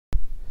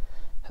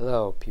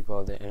Hello people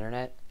of the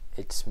internet,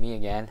 it's me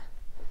again,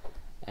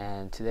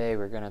 and today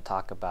we're going to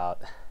talk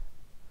about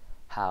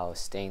how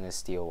stainless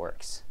steel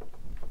works.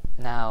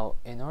 Now,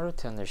 in order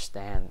to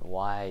understand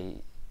why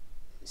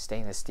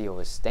stainless steel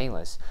is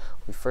stainless,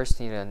 we first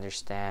need to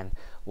understand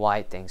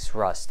why things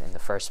rust in the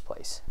first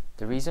place.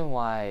 The reason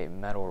why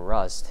metal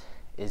rusts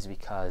is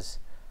because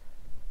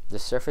the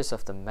surface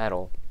of the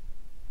metal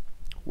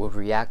will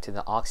react to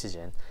the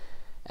oxygen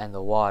and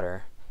the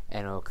water,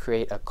 and it will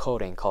create a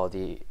coating called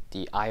the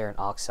iron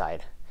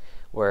oxide,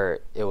 where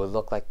it would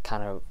look like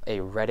kind of a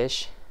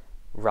reddish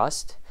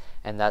rust,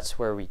 and that's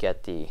where we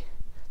get the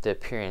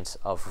appearance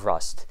of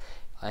rust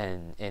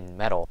in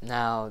metal.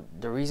 Now,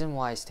 the reason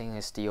why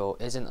stainless steel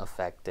isn't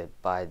affected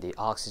by the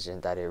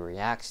oxygen that it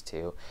reacts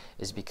to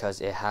is because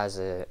it has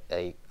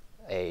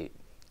a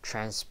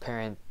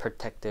transparent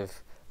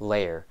protective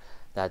layer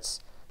that's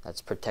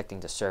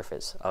protecting the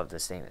surface of the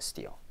stainless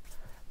steel.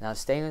 Now,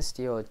 stainless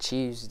steel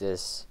achieves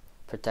this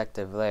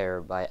protective layer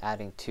by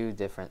adding two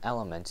different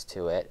elements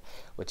to it,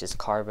 which is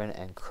carbon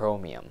and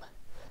chromium.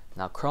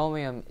 Now,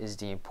 chromium is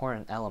the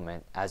important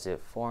element as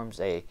it forms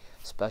a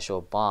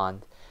special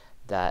bond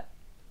that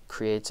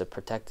creates a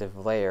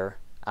protective layer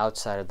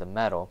outside of the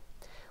metal,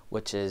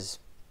 which is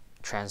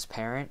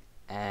transparent,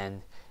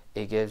 and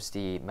it gives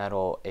the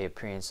metal an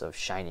appearance of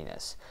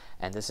shininess.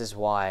 And this is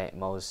why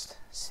most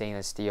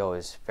stainless steel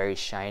is very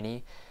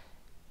shiny.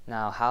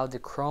 Now, how the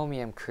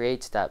chromium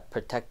creates that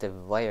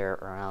protective layer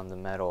around the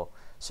metal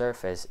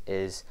surface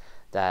is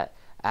that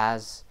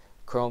as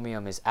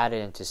chromium is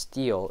added into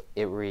steel,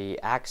 it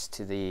reacts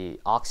to the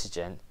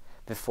oxygen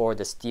before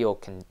the steel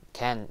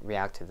can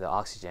react to the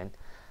oxygen,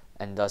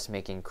 and thus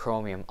making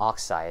chromium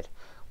oxide,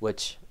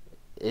 which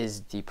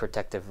is the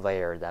protective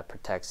layer that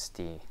protects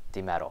the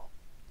metal.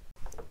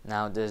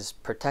 Now, this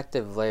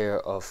protective layer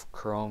of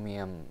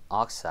chromium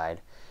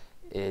oxide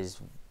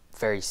is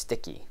very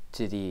sticky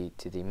to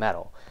the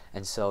metal,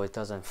 and so it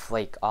doesn't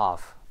flake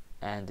off,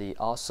 and it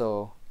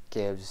also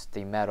gives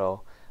the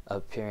metal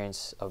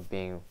appearance of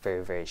being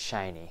very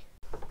shiny.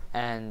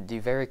 And the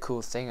very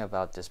cool thing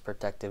about this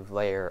protective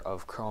layer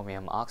of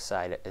chromium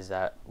oxide is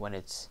that when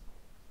it's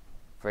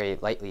very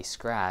lightly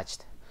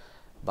scratched,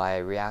 by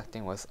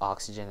reacting with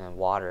oxygen and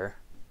water,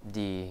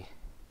 the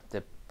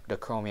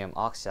chromium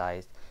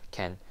oxide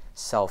can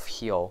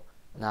self-heal.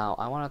 Now,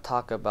 I want to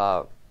talk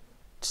about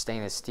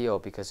stainless steel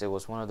because it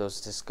was one of those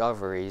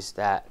discoveries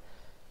that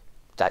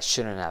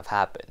shouldn't have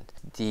happened.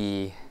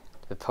 The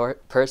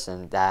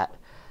person that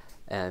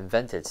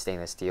invented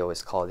stainless steel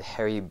is called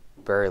Harry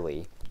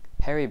Burleigh.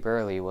 Harry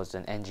Burleigh was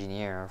an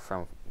engineer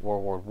from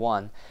World War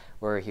I,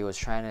 where he was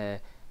trying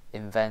to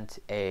invent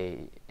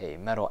a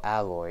metal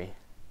alloy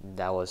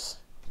that was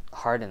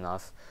hard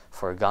enough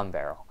for a gun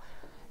barrel.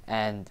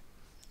 And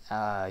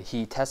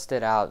he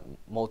tested out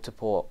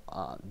multiple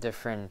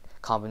different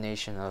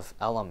combination of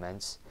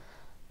elements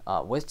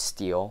with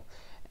steel,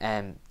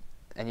 and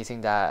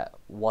anything that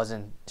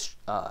wasn't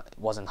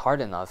hard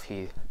enough,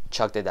 he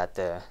chucked it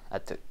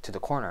to the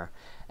corner.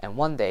 And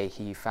one day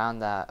he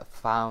found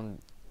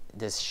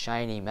this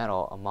shiny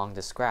metal among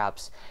the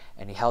scraps,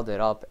 and he held it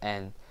up,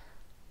 and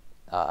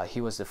he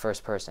was the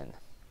first person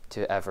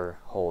to ever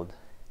hold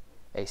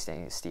a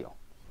stainless steel.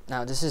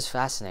 Now, this is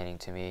fascinating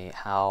to me,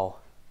 how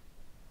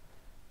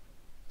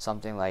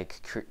something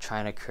like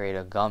trying to create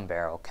a gun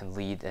barrel can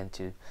lead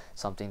into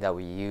something that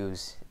we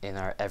use in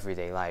our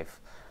everyday life.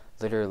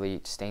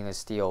 Literally, stainless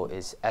steel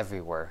is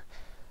everywhere.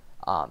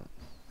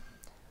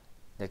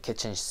 The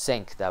kitchen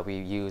sink that we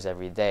use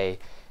every day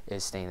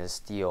is stainless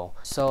steel.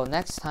 So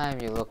next time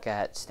you look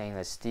at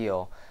stainless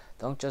steel,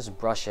 don't just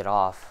brush it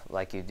off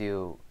like you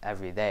do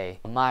every day.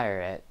 Admire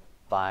it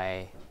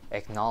by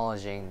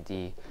acknowledging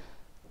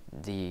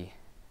the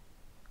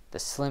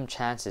slim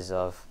chances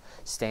of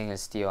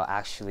stainless steel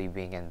actually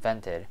being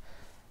invented,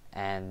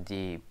 and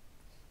the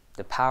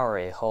power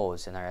it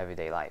holds in our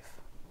everyday life.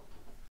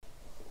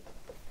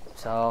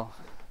 So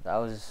that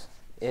was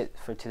it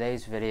for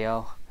today's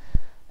video,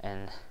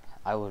 and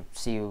I will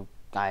see you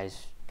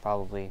guys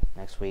probably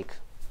next week.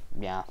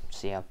 Yeah,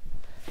 see ya.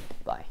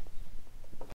 Bye.